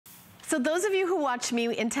So those of you who watch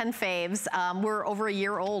me in 10 Faves, we're over a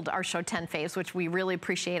year old, our show 10 Faves, which we really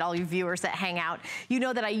appreciate all you viewers that hang out. You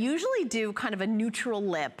know that I usually do kind of a neutral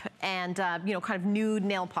lip and, you know, kind of nude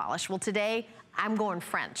nail polish. Well, today, I'm going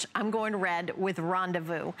French. I'm going red with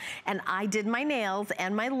Rendezvous. And I did my nails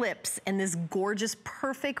and my lips in this gorgeous,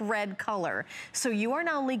 perfect red color. So you are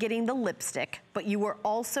not only getting the lipstick, but you are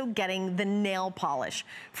also getting the nail polish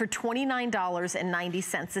for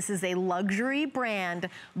 $29.90. This is a luxury brand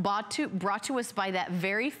brought to us by that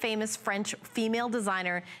very famous French female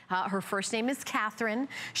designer. Her first name is Catherine.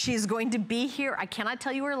 She's going to be here. I cannot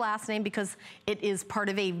tell you her last name because it is part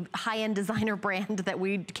of a high-end designer brand that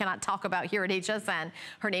we cannot talk about here at HSN.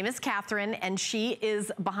 Her name is Catherine, and she is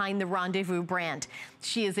behind the Rendezvous brand.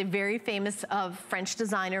 She is a very famous French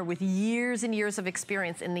designer with years and years of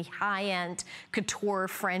experience in the high-end couture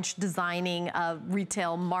French designing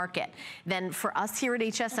retail market. Then for us here at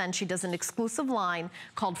HSN, she does an exclusive line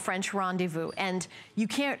called French Rendezvous. And you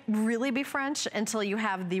can't really be French until you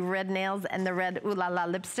have the red nails and the red Ooh La La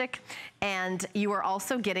lipstick. And you are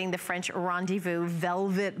also getting the French Rendezvous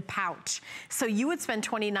velvet pouch. So you would spend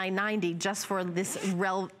 $29.90 just for this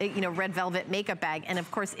red velvet makeup bag. And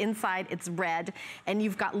of course, inside it's red. And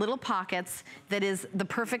you've got little pockets that is the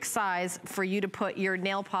perfect size for you to put your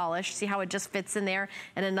nail polish. See how it just fits in there?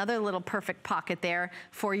 And another little perfect pocket there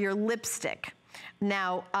for your lipstick.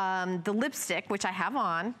 Now, the lipstick, which I have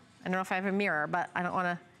on, I don't know if I have a mirror, but I don't want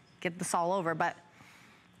to get this all over, but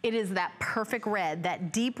it is that perfect red,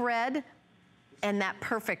 that deep red, and that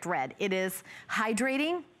perfect red. It is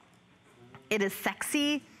hydrating, it is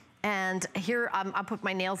sexy, and here I'll put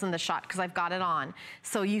my nails in the shot because I've got it on.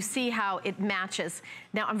 So you see how it matches.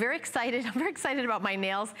 Now I'm very excited. I'm very excited about my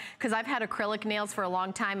nails because I've had acrylic nails for a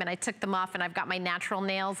long time and I took them off and I've got my natural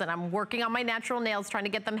nails and I'm working on my natural nails, trying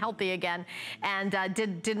to get them healthy again. And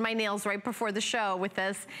did my nails right before the show with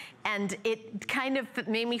this. And it kind of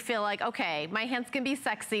made me feel like, okay, my hands can be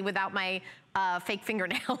sexy without my fake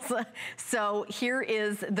fingernails. So here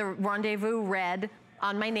is the Rendezvous red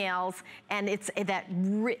on my nails, and it's that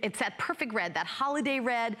perfect red, that holiday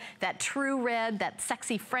red, that true red, that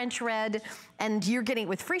sexy French red, and you're getting it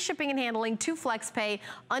with free shipping and handling, 2 flex pay,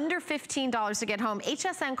 under $15 to get home.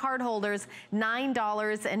 HSN card holders,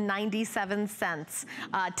 $9.97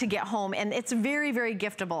 to get home, and it's very, very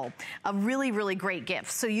giftable. A really, really great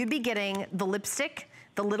gift. So you'd be getting the lipstick,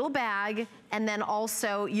 the little bag, and then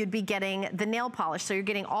also you'd be getting the nail polish. So you're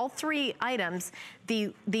getting all 3 items.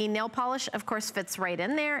 The nail polish, of course, fits right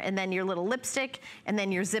in there, and then your little lipstick, and then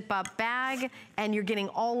your zip-up bag, and you're getting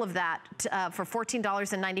all of that for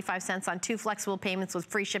 $14.95 on 2 flexible payments with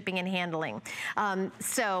free shipping and handling.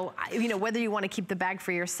 So, you know, whether you want to keep the bag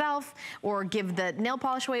for yourself or give the nail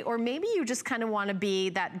polish away, or maybe you just kind of want to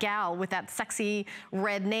be that gal with that sexy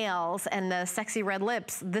red nails and the sexy red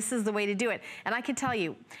lips, this is the way to do it. And I can tell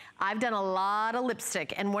you, I've done a lot of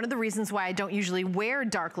lipstick, and one of the reasons why I don't usually wear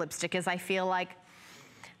dark lipstick is I feel like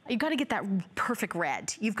you've got to get that perfect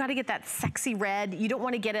red. You've got to get that sexy red. You don't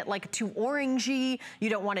want to get it like too orangey.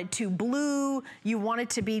 You don't want it too blue. You want it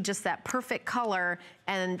to be just that perfect color,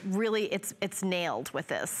 and really it's nailed with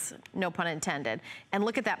this, no pun intended. And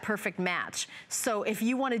look at that perfect match. So if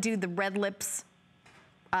you want to do the red lips,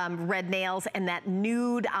 red nails, and that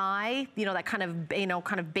nude eye, you know, that kind of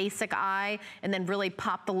basic eye, and then really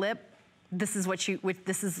pop the lip, this is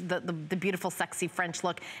this is the beautiful, sexy French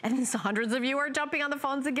look. And so hundreds of you are jumping on the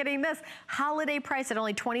phones and getting this holiday price at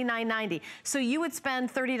only $29.90. So you would spend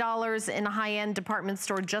 $30 in a high-end department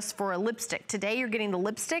store just for a lipstick. Today you're getting the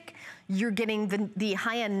lipstick, you're getting the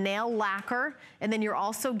high-end nail lacquer, and then you're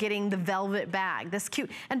also getting the velvet bag. This cute.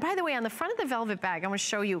 And by the way, on the front of the velvet bag, I'm gonna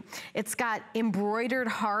show you, it's got embroidered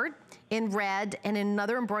heart in red and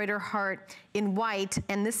another embroidered heart in white,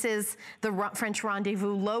 and this is the French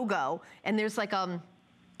Rendezvous logo. And there's like a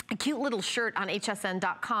cute little shirt on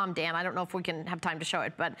hsn.com, Dan. I don't know if we can have time to show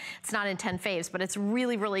it, but it's not in 10 faves, but it's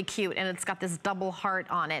really, really cute, and it's got this double heart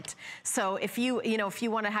on it. So if you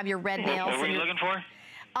want to have your red nails. What were you looking for?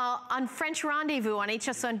 On French Rendezvous on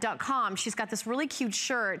hsn.com, she's got this really cute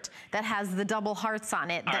shirt that has the double hearts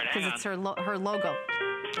on it because it's her logo.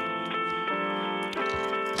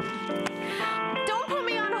 Don't put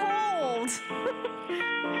me on hold.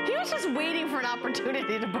 He was just waiting for an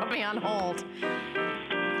opportunity to put me on hold.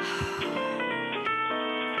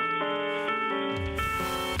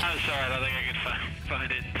 I'm sorry, I don't think I could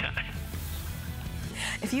find it in time.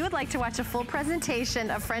 If you would like to watch a full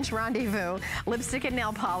presentation of French Rendezvous, lipstick and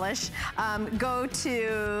nail polish, go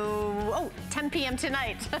to, 10 p.m.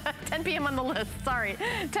 tonight. 10 p.m. on the list, sorry.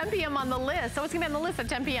 10 p.m. on the list. So it's gonna be on the list at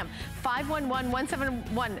 10 p.m.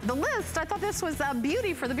 511-171. The list, I thought this was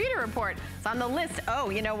beauty for the beauty report. It's on the list. Oh,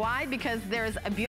 you know why? Because there's a beauty